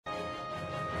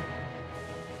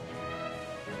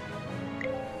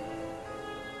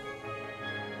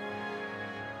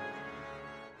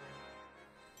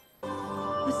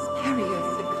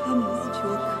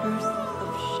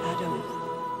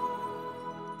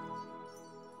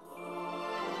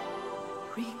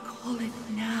Recall it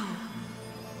now.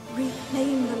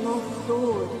 Reclaim the lost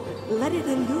sword. Let it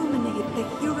illuminate the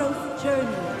hero's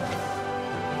journey.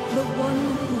 The one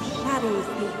who shatters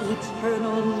the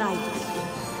eternal night.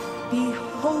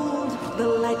 Behold the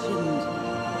legend,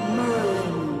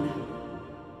 Merlin.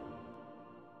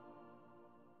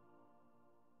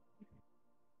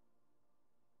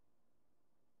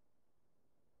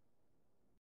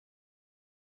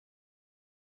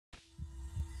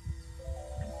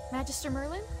 Magister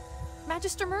Merlin?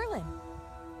 Magister Merlin!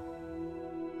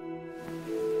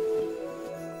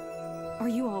 Are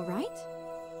you all right?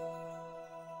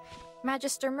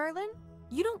 Magister Merlin?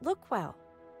 You don't look well.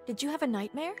 Did you have a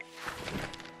nightmare?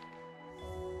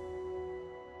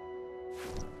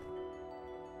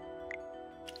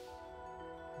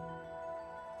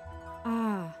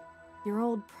 Ah, your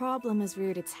old problem has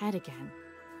reared its head again.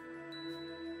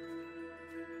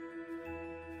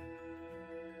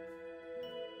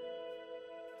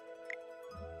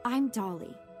 I'm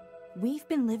Dolly. We've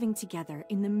been living together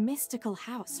in the mystical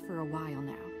house for a while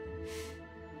now.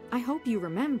 I hope you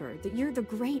remember that you're the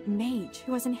great mage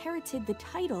who has inherited the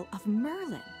title of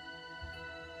Merlin.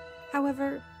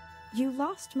 However, you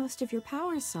lost most of your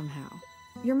powers somehow.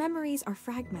 Your memories are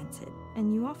fragmented,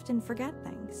 and you often forget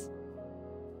things.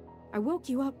 I woke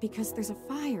you up because there's a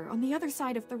fire on the other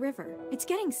side of the river. It's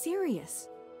getting serious.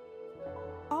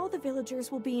 All the villagers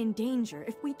will be in danger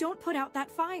if we don't put out that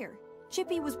fire.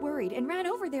 Chippy was worried and ran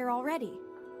over there already.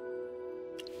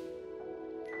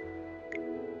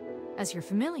 As you're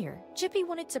familiar, Chippy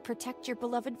wanted to protect your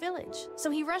beloved village,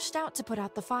 so he rushed out to put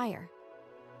out the fire.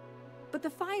 But the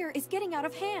fire is getting out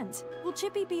of hand. Will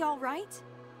Chippy be all right?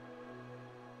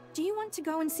 Do you want to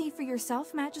go and see for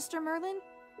yourself, Magister Merlin?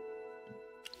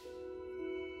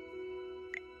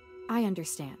 I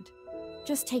understand.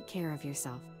 Just take care of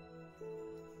yourself.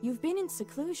 You've been in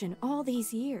seclusion all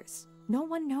these years. No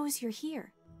one knows you're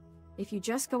here. If you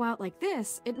just go out like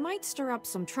this, it might stir up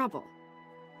some trouble.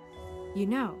 You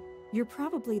know, you're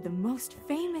probably the most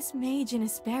famous mage in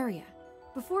Asperia.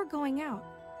 Before going out,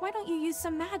 why don't you use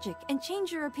some magic and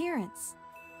change your appearance?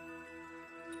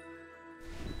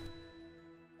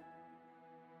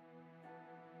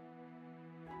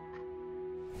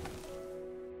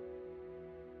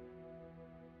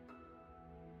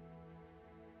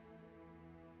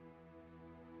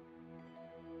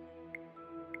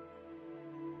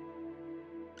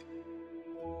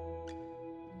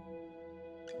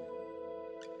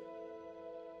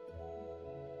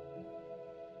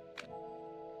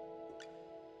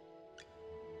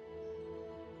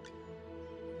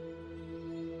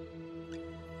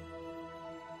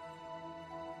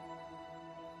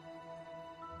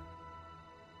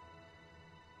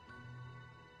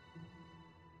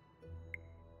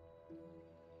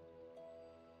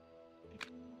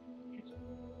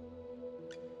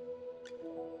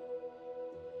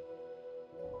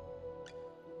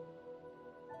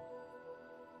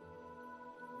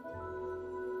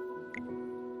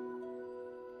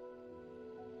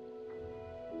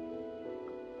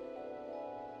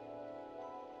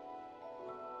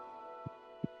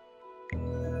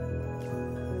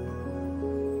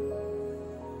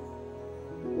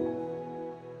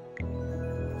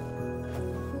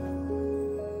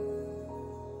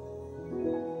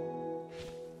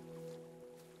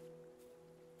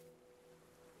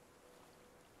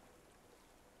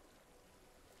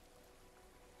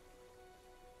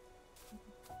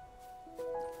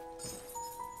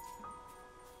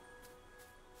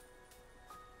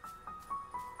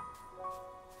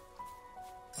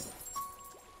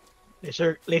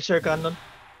 Laser cannon.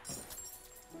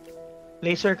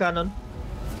 Laser cannon.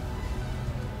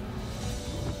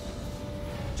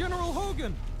 General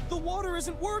Hogan, the water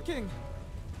isn't working.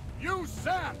 Use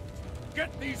sand.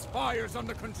 Get these fires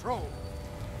under control.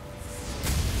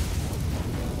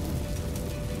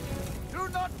 Do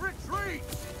not retreat.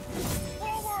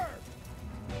 Forward.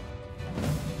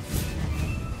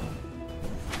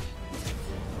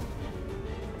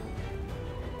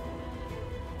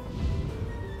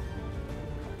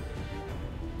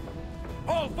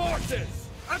 All forces,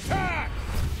 attack!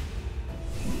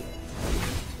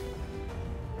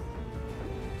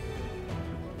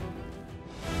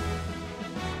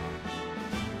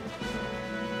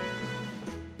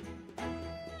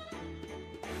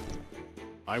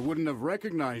 I wouldn't have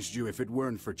recognized you if it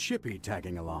weren't for Chippy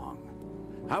tagging along.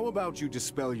 How about you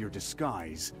dispel your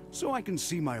disguise so I can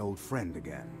see my old friend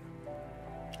again?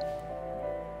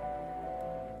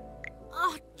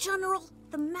 Ah, General,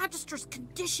 the Magister's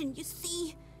condition, you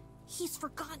see. He's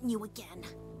forgotten you again.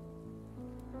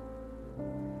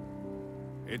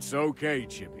 It's okay,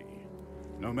 Chippy.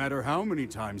 No matter how many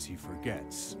times he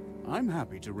forgets, I'm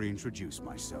happy to reintroduce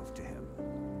myself to him.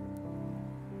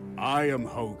 I am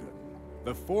Hogan,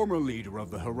 the former leader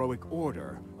of the heroic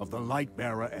order of the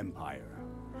Lightbearer Empire,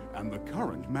 and the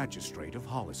current magistrate of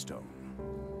Hollowstone.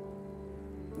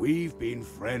 We've been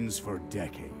friends for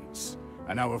decades,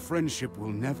 and our friendship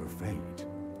will never fade,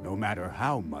 no matter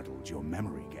how muddled your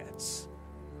memory gets.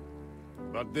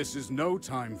 But this is no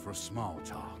time for small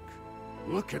talk.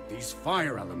 Look at these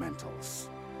fire elementals.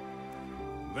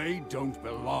 They don't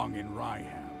belong in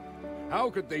Ryham. How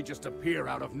could they just appear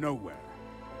out of nowhere?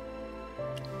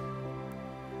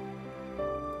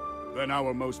 Then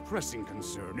our most pressing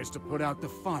concern is to put out the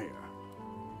fire.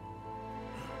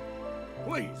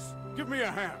 Please, give me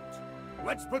a hand.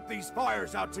 Let's put these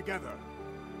fires out together.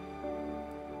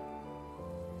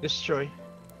 Destroy.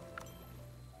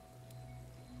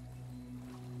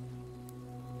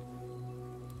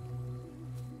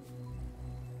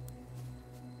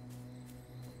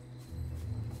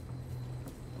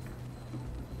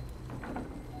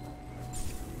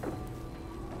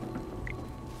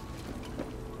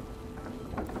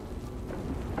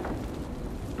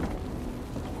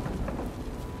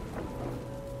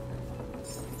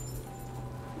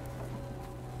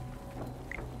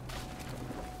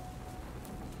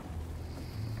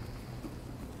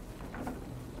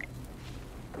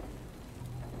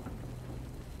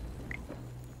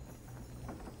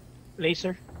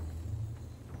 Laser.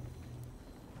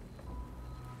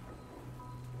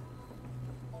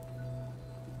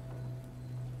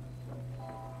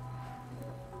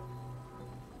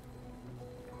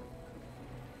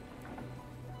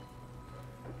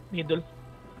 Needle.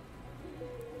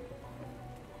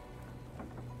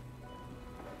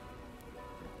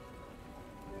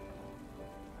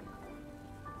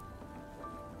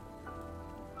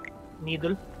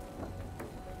 Needle.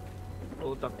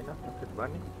 Utang ina, bakit ba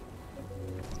niya?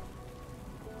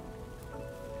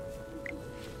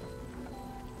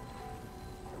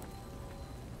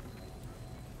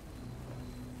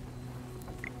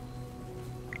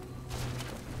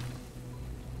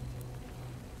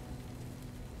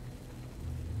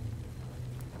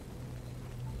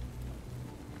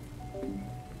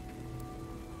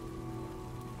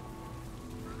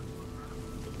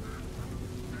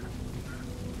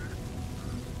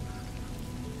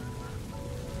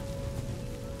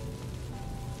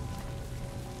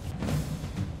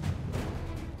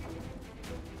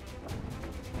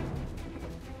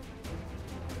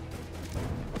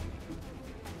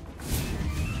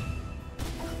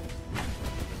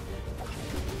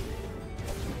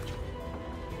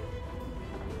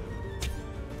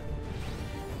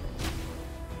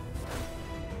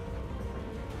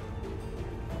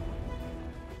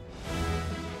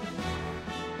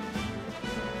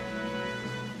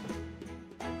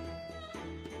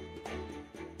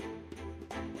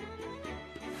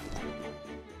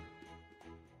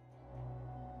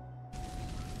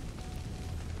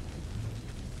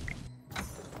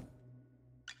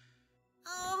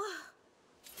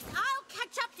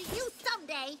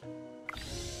 someday.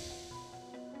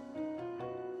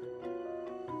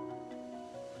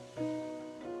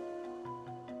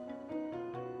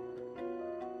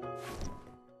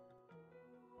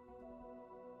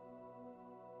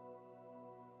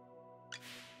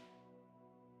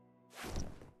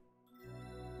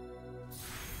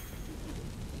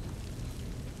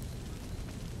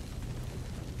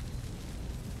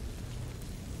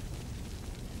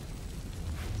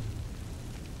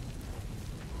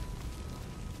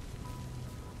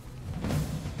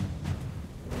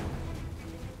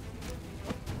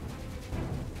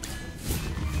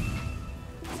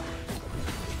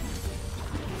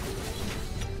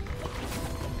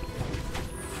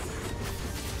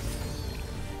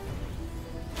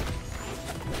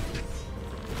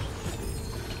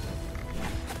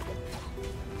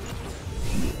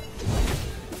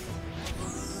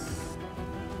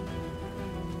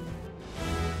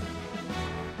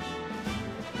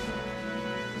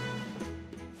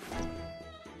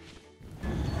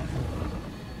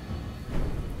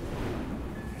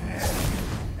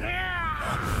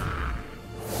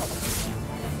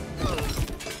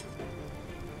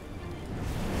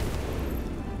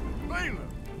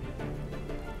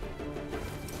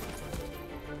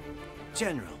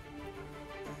 General,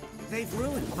 they've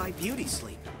ruined my beauty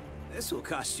sleep. This will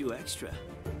cost you extra.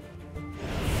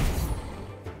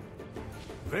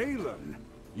 Valen,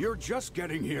 you're just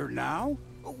getting here now?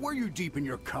 Were you deep in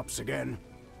your cups again?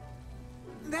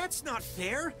 That's not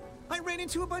fair! I ran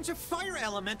into a bunch of fire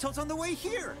elementals on the way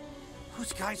here!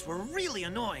 Those guys were really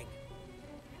annoying.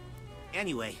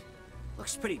 Anyway,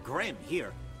 looks pretty grim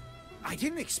here. I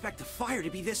didn't expect the fire to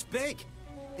be this big.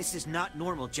 This is not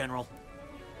normal, General.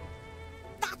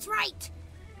 That's right!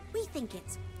 We think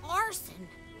it's arson.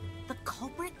 The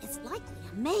culprit is likely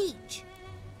a mage.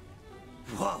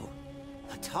 Whoa!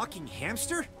 A talking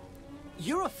hamster?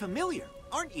 You're a familiar,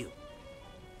 aren't you?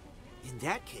 In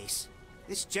that case,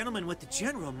 this gentleman with the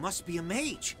general must be a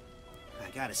mage.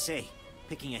 I gotta say,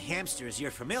 picking a hamster as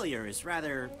your familiar is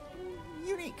rather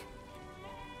unique.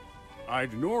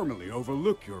 I'd normally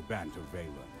overlook your banter,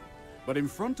 Valen, but in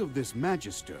front of this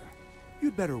Magister,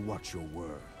 you'd better watch your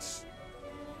words.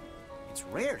 It's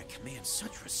rare to command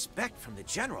such respect from the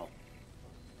general.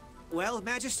 Well,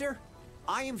 Magister,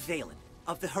 I am Valen,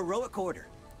 of the Heroic Order.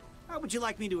 How would you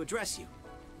like me to address you?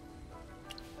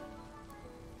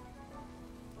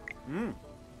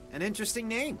 An interesting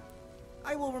name.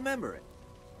 I will remember it.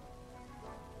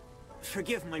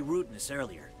 Forgive my rudeness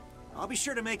earlier. I'll be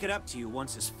sure to make it up to you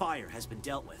once this fire has been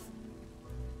dealt with.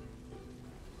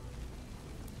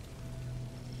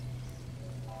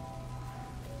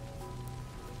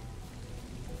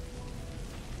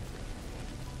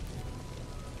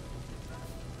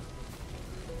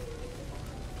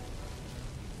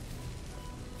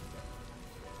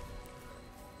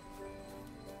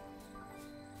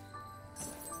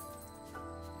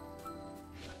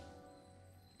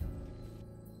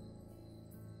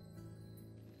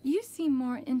 You seem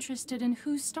more interested in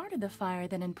who started the fire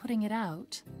than in putting it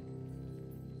out.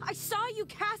 I saw you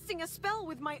casting a spell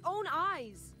with my own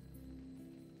eyes!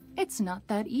 It's not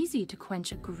that easy to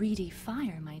quench a greedy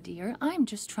fire, my dear. I'm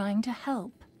just trying to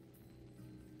help.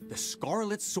 The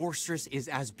Scarlet Sorceress is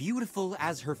as beautiful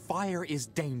as her fire is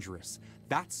dangerous.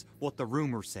 That's what the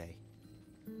rumors say.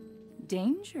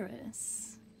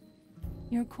 Dangerous?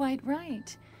 You're quite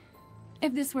right.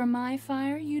 If this were my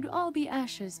fire, you'd all be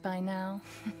ashes by now.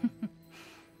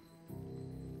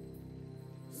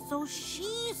 So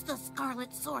she's the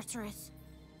Scarlet Sorceress.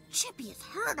 Chippy has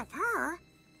heard of her.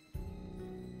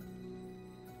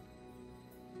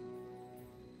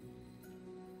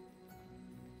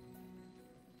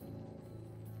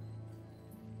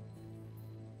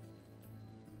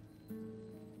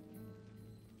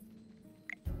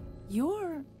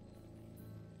 You're...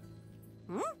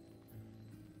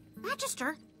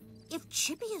 Magister, if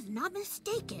Chippy is not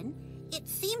mistaken, it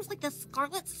seems like the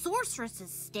Scarlet Sorceress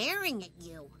is staring at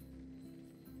you.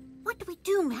 What do we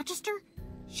do, Magister?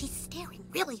 She's staring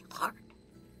really hard.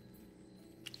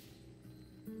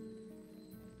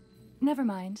 Never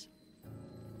mind.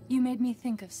 You made me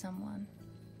think of someone.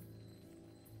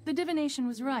 The divination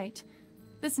was right.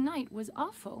 This night was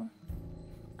awful.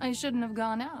 I shouldn't have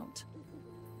gone out.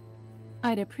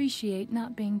 I'd appreciate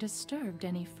not being disturbed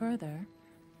any further.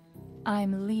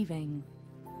 I'm leaving.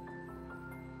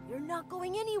 You're not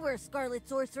going anywhere, Scarlet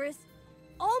Sorceress.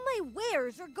 All my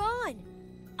wares are gone.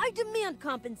 I demand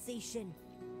compensation.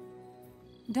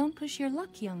 Don't push your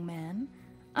luck, young man.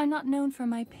 I'm not known for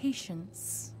my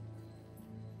patience.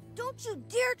 Don't you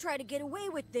dare try to get away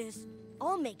with this.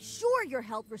 I'll make sure you're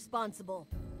held responsible.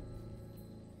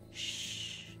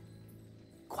 Shh.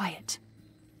 Quiet.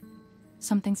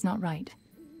 Something's not right.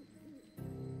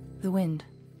 The wind.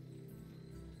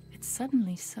 It's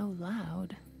suddenly so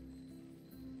loud.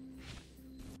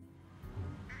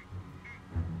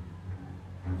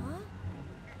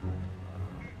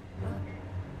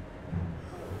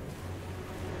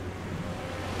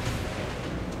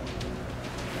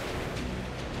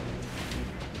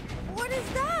 What is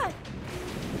that?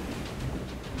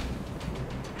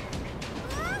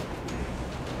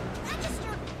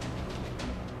 Magister!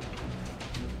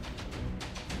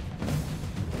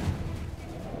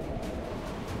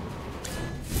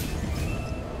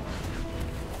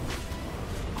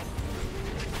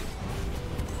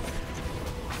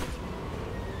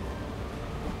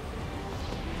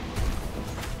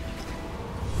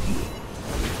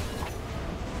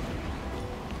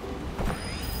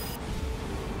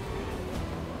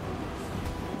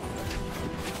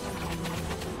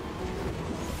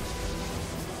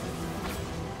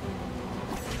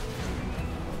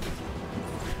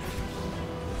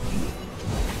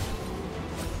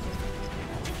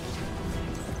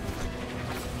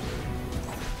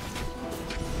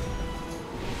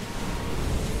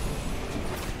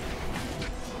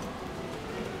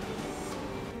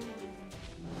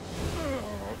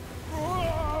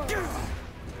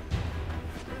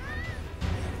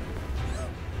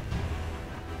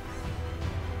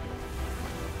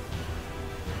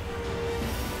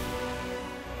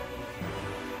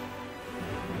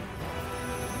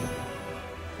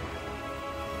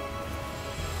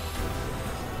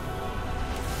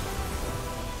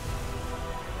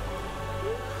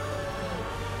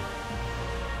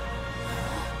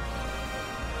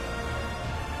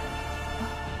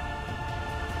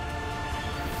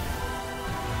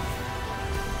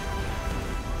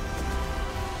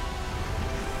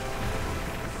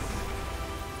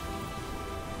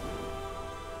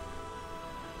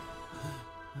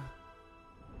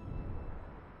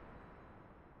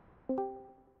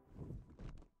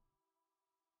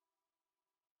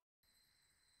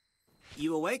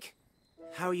 You awake?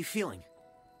 How are you feeling?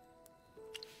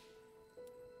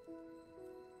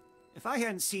 If I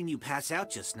hadn't seen you pass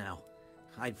out just now,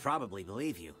 I'd probably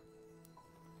believe you.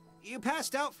 You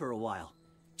passed out for a while.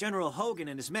 General Hogan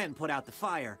and his men put out the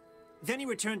fire. Then he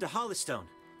returned to Hollystone.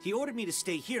 He ordered me to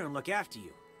stay here and look after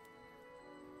you.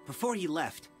 Before he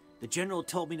left, the General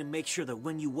told me to make sure that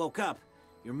when you woke up,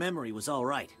 your memory was all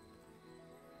right.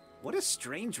 What a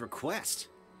strange request.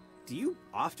 Do you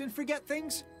often forget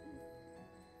things?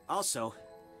 Also,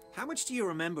 how much do you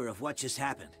remember of what just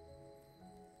happened?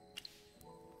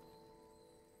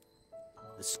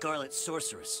 The Scarlet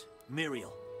Sorceress,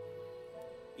 Muriel.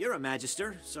 You're a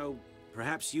Magister, so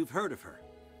perhaps you've heard of her.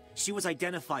 She was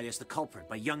identified as the culprit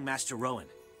by young Master Rowan.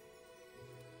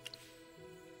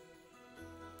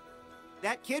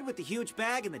 That kid with the huge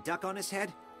bag and the duck on his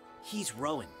head? He's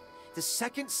Rowan, the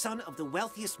second son of the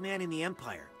wealthiest man in the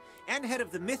Empire, and head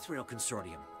of the Mithril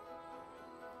Consortium.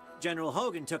 General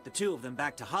Hogan took the two of them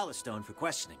back to Hollystone for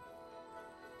questioning.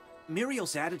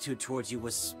 Muriel's attitude towards you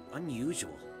was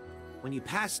unusual. When you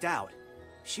passed out,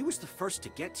 she was the first to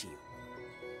get to you.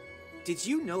 Did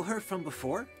you know her from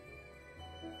before?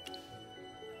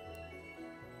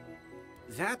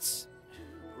 That's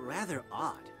rather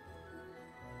odd.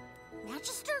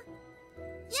 Magister?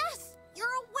 Yes, you're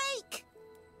awake!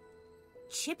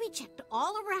 Chippy checked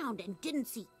all around and didn't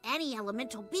see any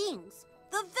elemental beings.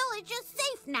 The village is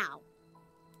safe now.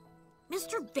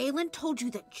 Mr. Valen told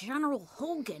you that General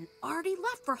Hogan already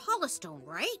left for Hollystone,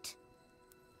 right?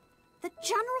 The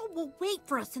General will wait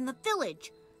for us in the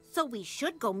village, so we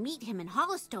should go meet him in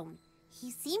Hollystone.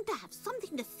 He seemed to have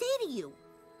something to say to you.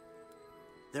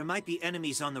 There might be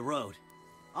enemies on the road.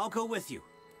 I'll go with you.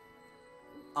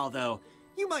 Although,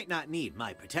 you might not need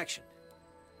my protection.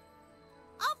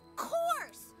 Of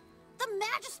course! The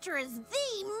Magister is the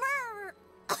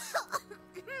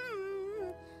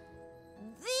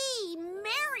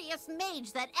merriest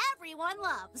mage that everyone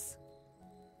loves.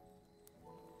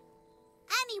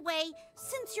 Anyway,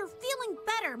 since you're feeling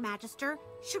better, Magister,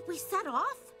 should we set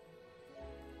off?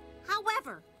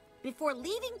 However, before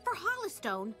leaving for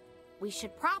Hollystone, we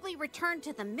should probably return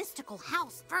to the mystical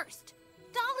house first.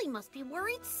 Dolly must be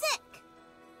worried sick.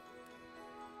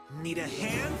 Need a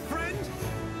hand, friend?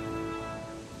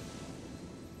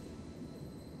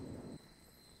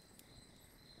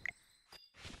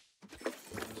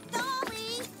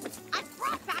 Dolly! I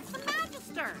brought back the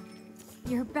Magister!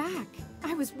 You're back.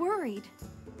 I was worried.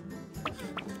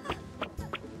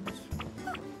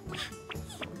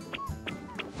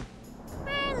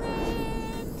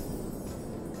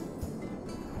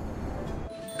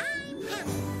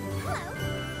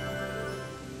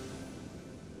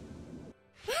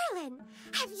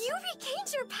 Have you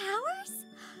regained your powers?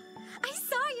 I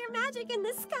saw your magic in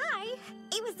the sky.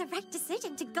 It was the right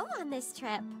decision to go on this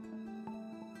trip.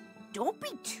 Don't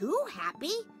be too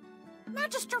happy.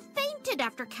 Magister fainted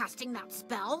after casting that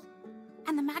spell.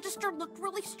 And the Magister looked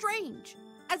really strange,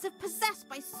 as if possessed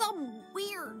by some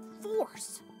weird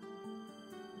force.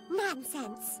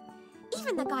 Nonsense.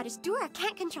 Even the goddess Dura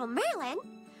can't control Merlin.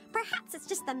 Perhaps it's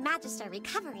just the Magister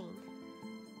recovering.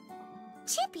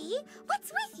 Chippy,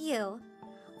 what's with you?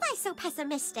 Why so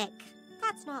pessimistic?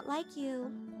 That's not like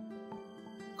you.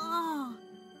 Oh,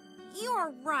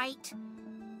 you're right.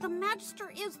 The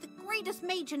Magister is the greatest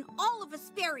mage in all of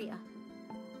Asperia.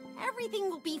 Everything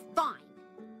will be fine.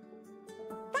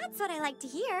 That's what I like to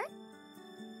hear.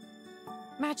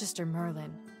 Magister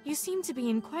Merlin, you seem to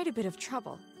be in quite a bit of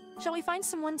trouble. Shall we find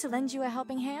someone to lend you a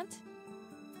helping hand?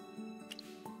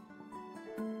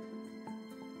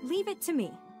 Leave it to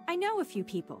me. I know a few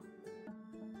people.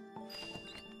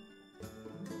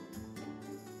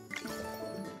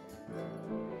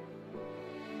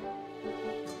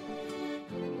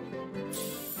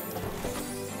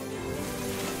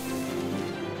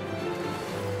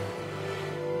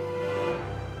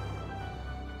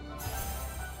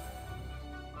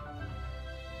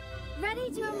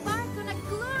 Ready to embark on a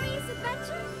glorious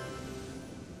adventure?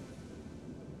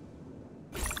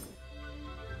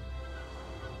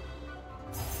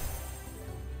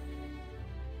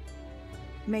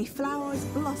 May flowers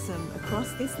blossom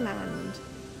across this land.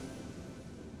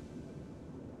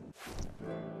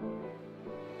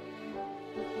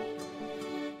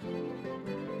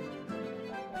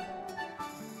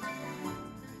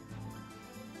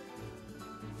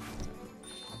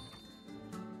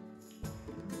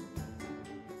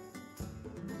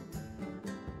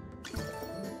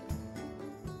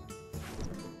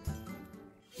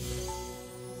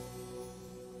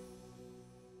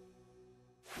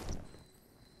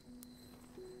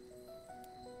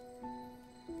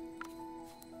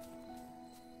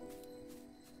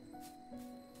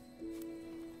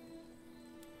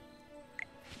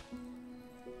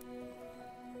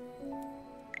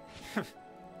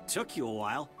 took you a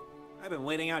while. I've been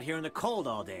waiting out here in the cold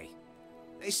all day.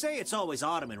 They say it's always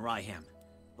autumn in Ryham,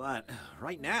 but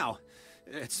right now,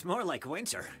 it's more like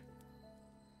winter.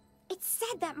 It's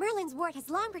said that Merlin's ward has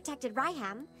long protected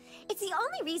Ryham. It's the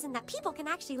only reason that people can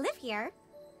actually live here.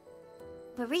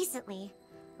 But recently,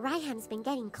 Ryham's been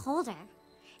getting colder.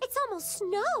 It's almost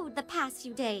snowed the past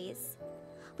few days.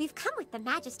 We've come with the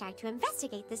Magister to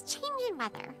investigate this change in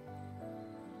weather.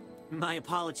 My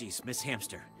apologies, Miss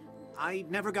Hamster. I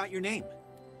never got your name.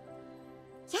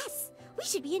 Yes, we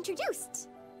should be introduced.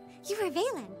 You are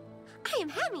Valen. I am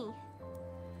Hammy.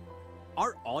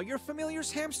 Are all your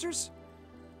familiars hamsters?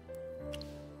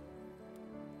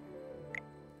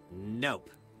 Nope.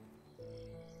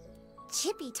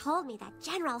 Chippy told me that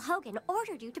General Hogan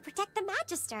ordered you to protect the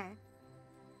Magister.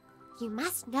 You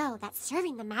must know that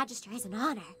serving the Magister is an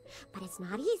honor, but it's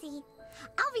not easy.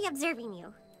 I'll be observing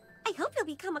you. I hope you'll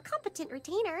become a competent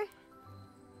retainer.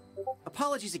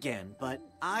 Apologies again, but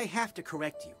I have to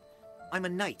correct you. I'm a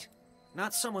knight,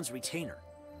 not someone's retainer.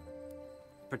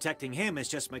 Protecting him is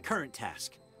just my current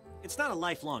task. It's not a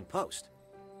lifelong post.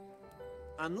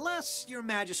 Unless your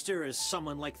Magister is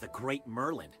someone like the Great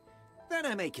Merlin, then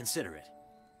I may consider it.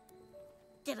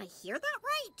 Did I hear that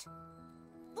right?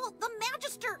 Well, the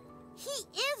Magister, he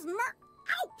is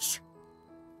Ouch!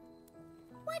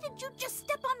 Why did you just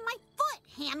step on my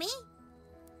foot, Hammy?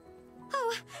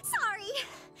 Oh, sorry.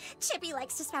 Chippy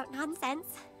likes to spout nonsense.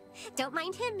 Don't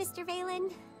mind him, Mr.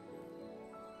 Valen.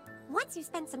 Once you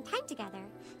spend some time together,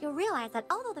 you'll realize that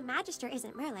although the Magister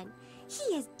isn't Merlin,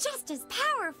 he is just as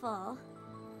powerful.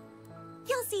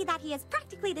 You'll see that he is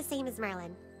practically the same as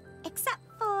Merlin, except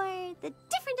for the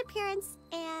different appearance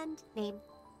and name.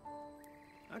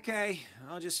 Okay,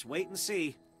 I'll just wait and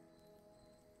see.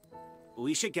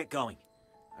 We should get going.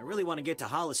 I really want to get to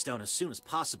Hollystone as soon as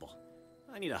possible.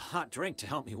 I need a hot drink to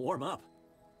help me warm up.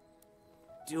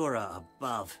 Dura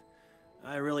above.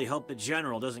 I really hope the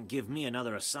General doesn't give me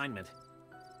another assignment.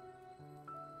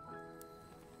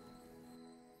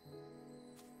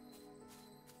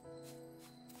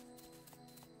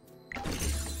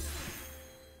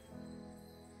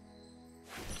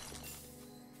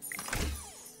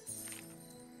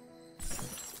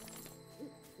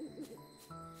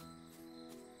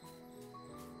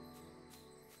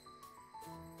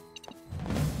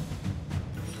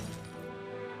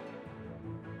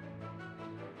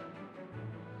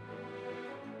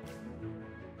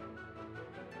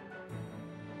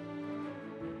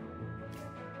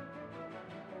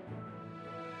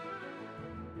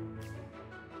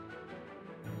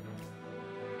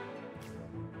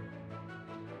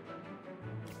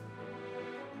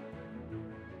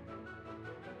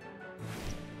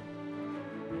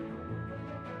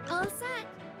 All set.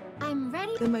 I'm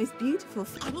ready. The most beautiful.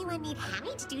 Anyone need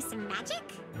Hammy to do some magic?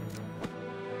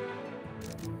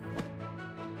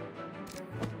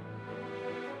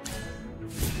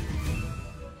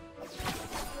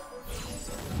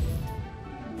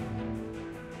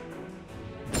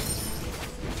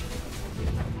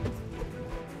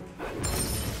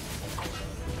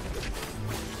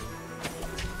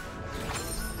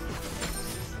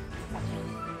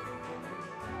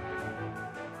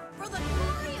 For the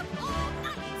glory of all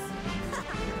knights!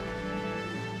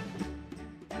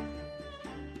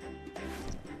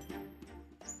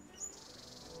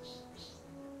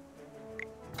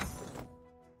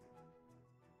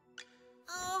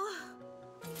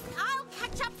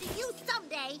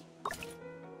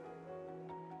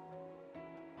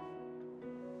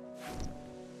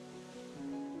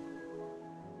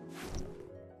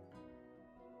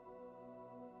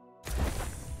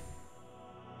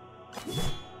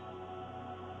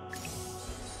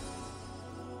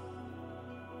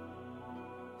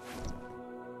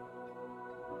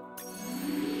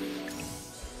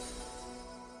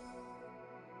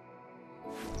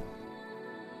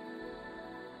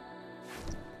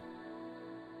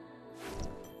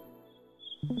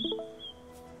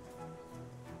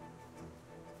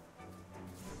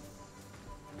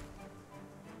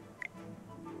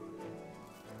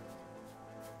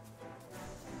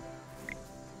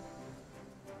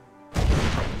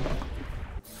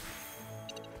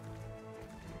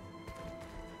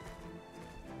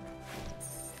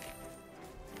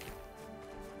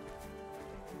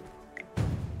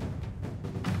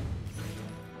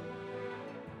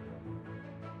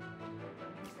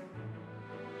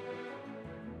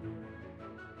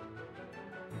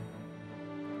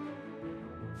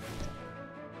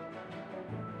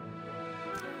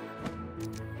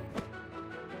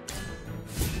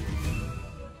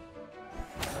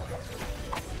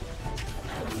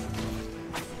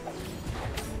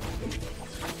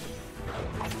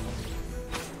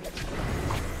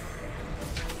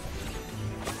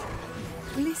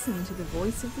 Listen to the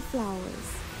voice of the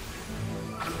flowers.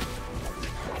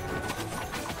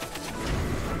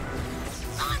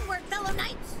 Onward, fellow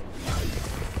knights!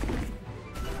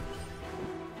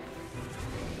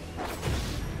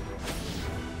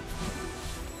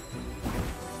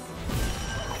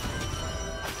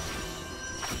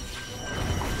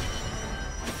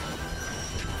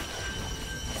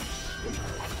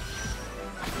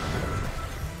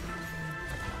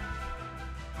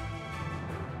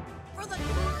 For the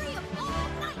glory of all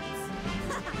knights!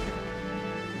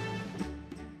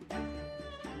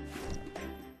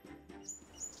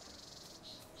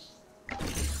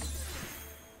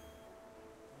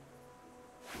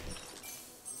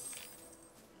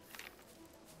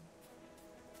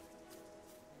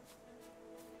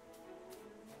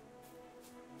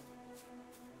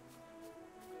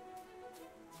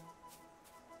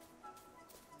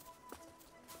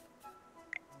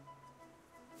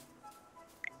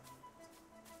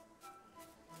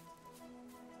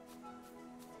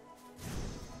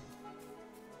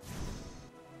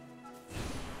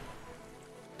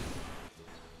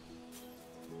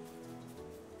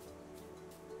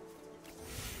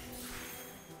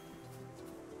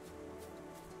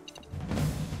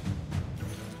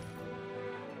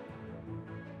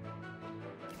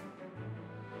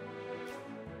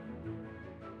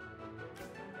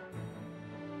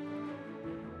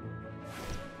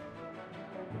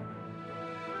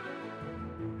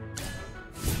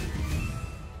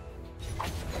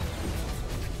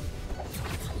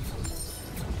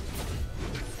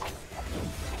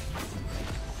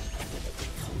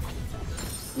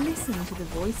 Listen to the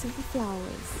voice of the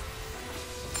flowers.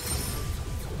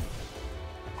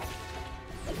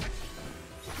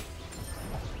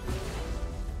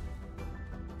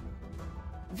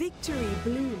 Victory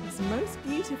blooms most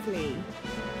beautifully.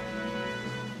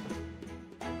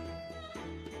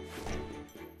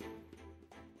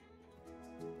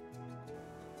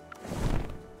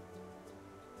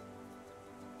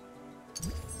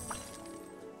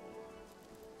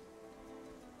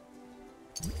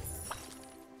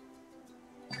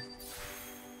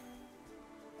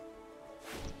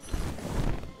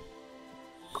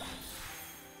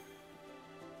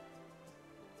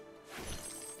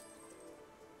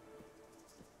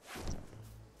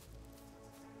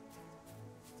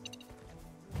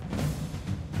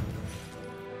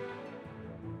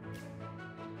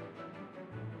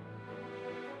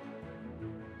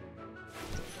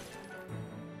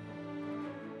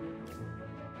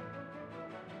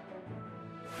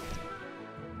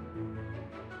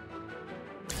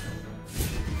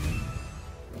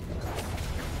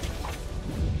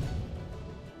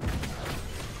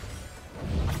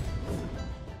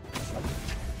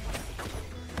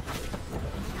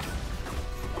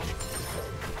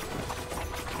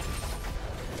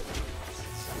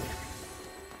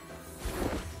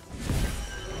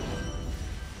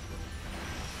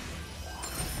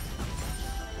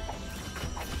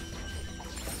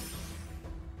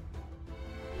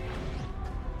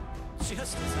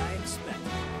 Just as I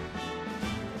expected.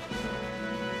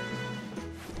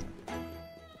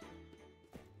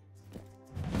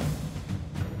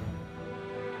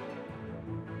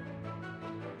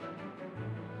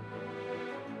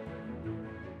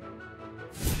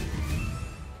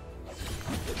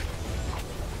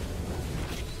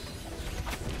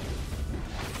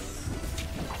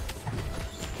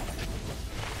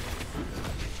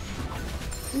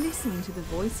 Listen to the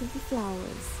voice of the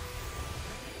flowers.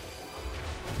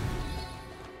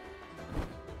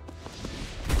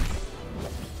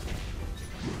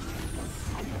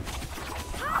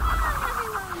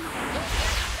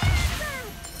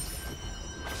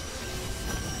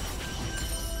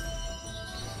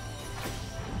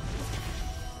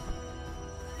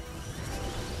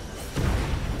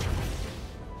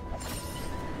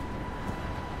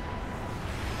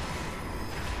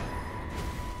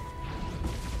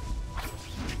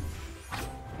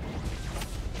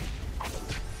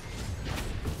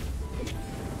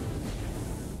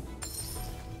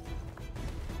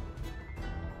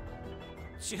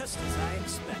 Just as I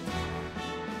expected.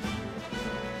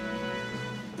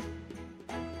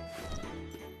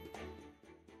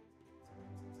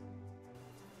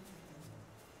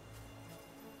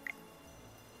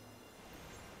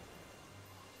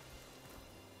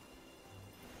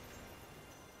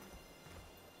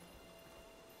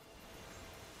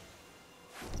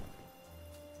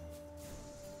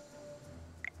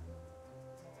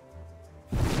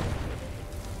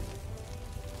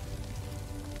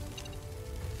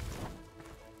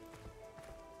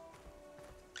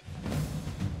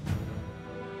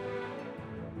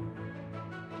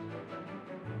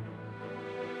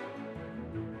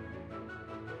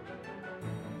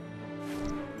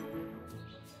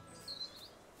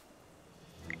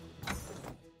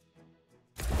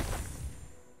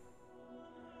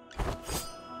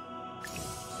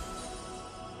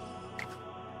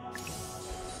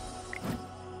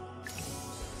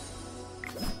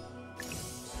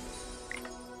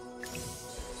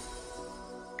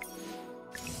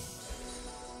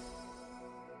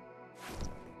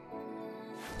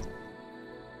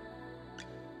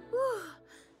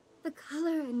 The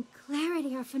color and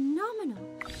clarity are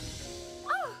phenomenal.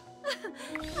 Oh,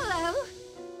 hello.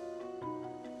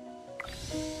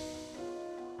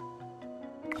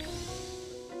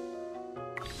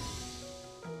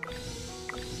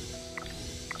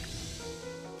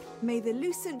 May the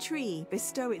lucent tree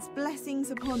bestow its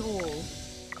blessings upon all.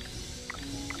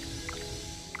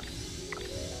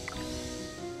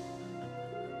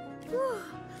 Whew,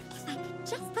 if I could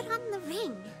just put on the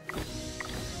ring.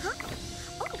 Huh?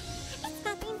 Oh, it's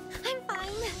nothing. I'm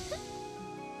fine.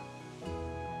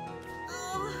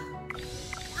 Oh,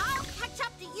 I'll catch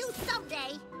up to you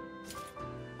someday.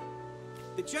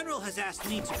 The General has asked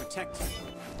me to protect you.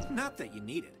 Not that you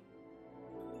need it.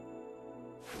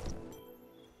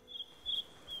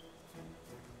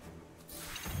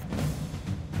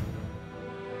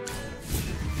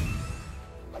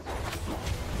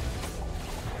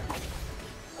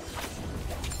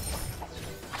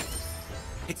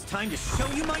 It's time to show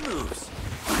you my moves.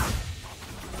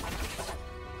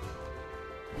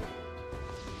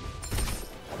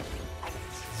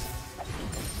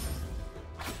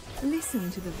 Listen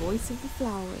to the voice of the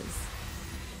flowers.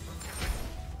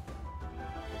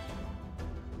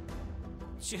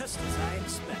 Just as I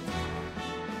expected.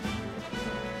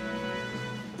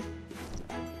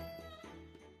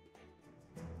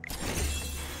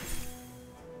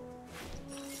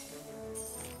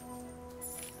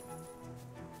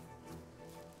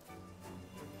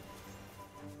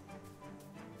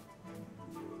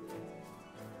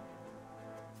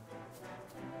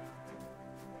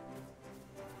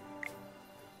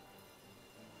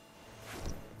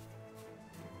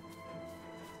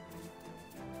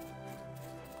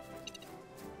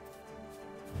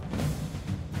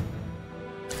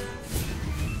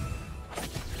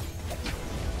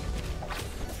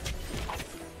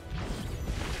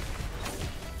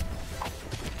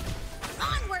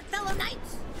 Onward, fellow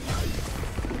knights!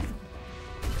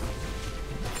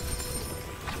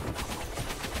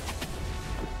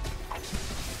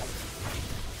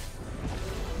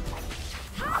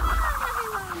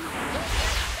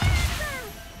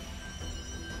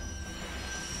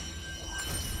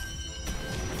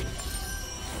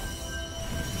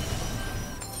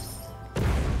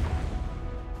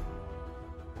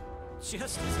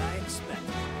 Just as I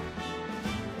expected.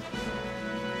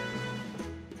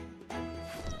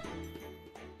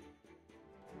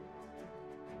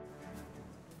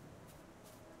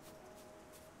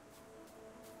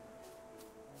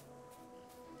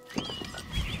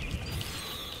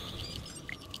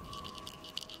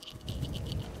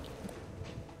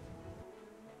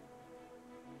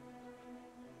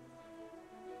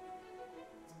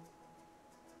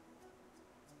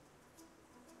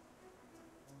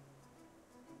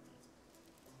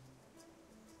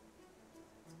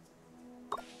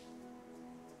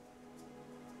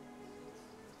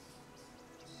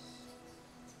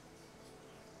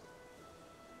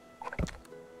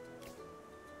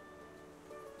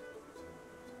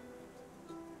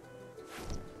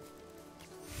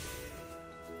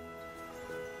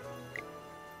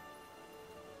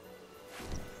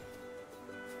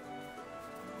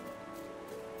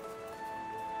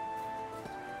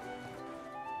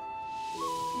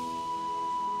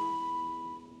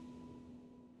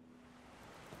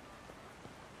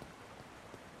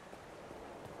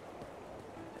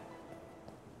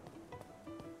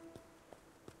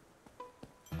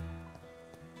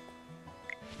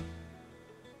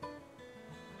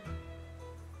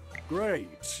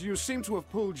 Great. You seem to have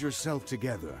pulled yourself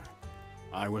together.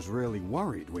 I was really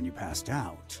worried when you passed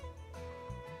out.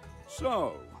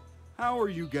 So, how are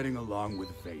you getting along with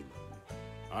Valen?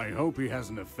 I hope he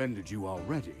hasn't offended you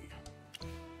already.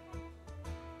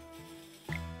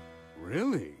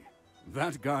 Really?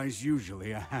 That guy's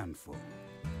usually a handful.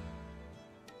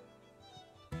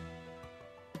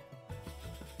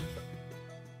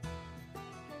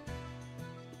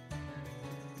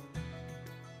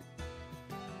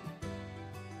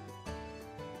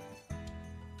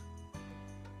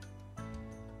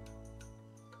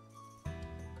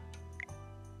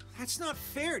 That's not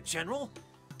fair, General.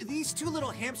 These two little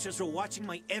hamsters were watching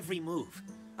my every move.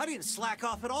 I didn't slack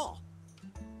off at all.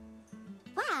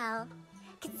 Well,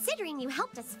 considering you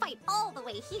helped us fight all the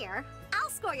way here,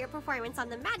 I'll score your performance on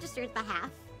the Magister's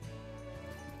behalf.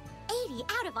 80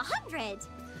 out of 100!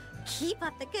 Keep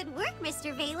up the good work,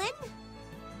 Mr. Valen.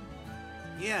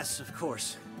 Yes, of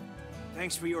course.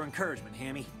 Thanks for your encouragement,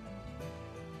 Hammy.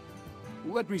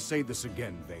 Let me say this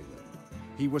again, Valen.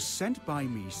 He was sent by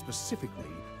me specifically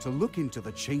to look into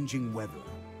the changing weather.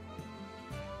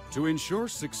 To ensure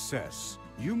success,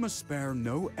 you must spare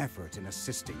no effort in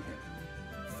assisting him.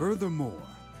 Furthermore,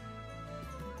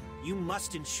 You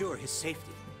must ensure his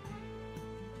safety.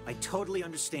 I totally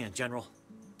understand, General.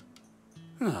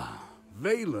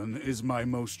 Valen is my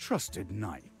most trusted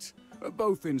knight,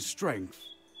 both in strength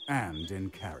and in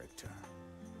character.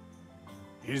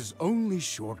 His only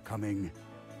shortcoming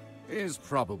is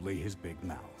probably his big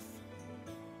mouth.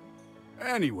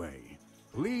 Anyway,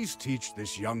 please teach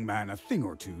this young man a thing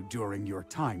or two during your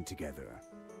time together.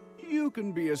 You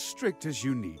can be as strict as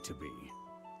you need to be.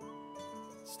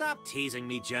 Stop teasing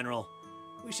me, General.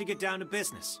 We should get down to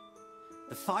business.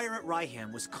 The fire at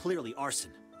Ryham was clearly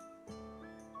arson.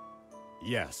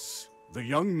 Yes, the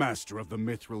young master of the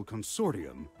Mithril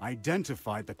Consortium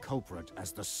identified the culprit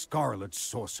as the Scarlet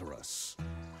Sorceress.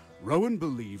 Rowan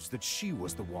believes that she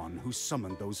was the one who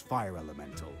summoned those fire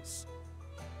elementals.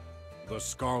 The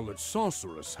Scarlet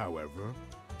Sorceress, however,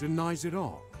 denies it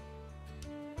all.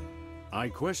 I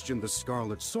questioned the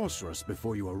Scarlet Sorceress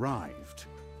before you arrived.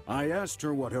 I asked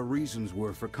her what her reasons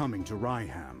were for coming to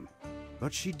Ryham,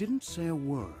 but she didn't say a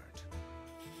word.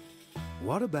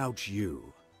 What about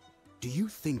you? Do you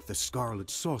think the Scarlet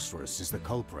Sorceress is the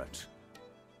culprit?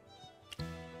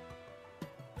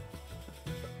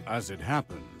 As it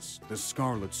happens, the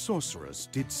Scarlet Sorceress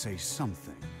did say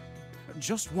something.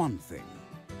 Just one thing.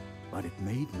 But it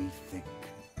made me think.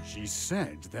 She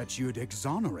said that you'd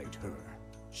exonerate her.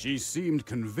 She seemed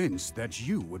convinced that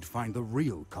you would find the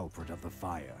real culprit of the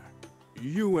fire.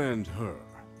 You and her.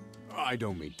 I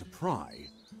don't mean to pry,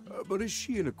 but is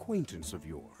she an acquaintance of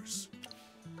yours?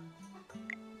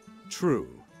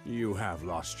 True, you have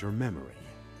lost your memory.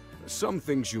 Some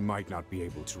things you might not be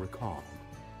able to recall.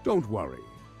 Don't worry.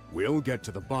 We'll get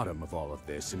to the bottom of all of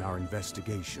this in our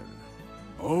investigation.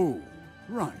 Oh,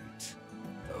 right.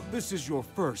 This is your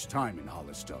first time in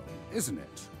Hollowstone, isn't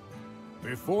it?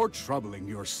 Before troubling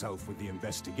yourself with the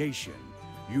investigation,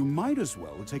 you might as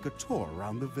well take a tour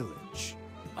around the village.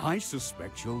 I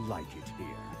suspect you'll like it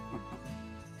here.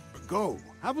 Go,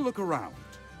 have a look around,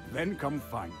 then come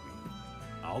find me.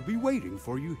 I'll be waiting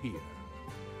for you here.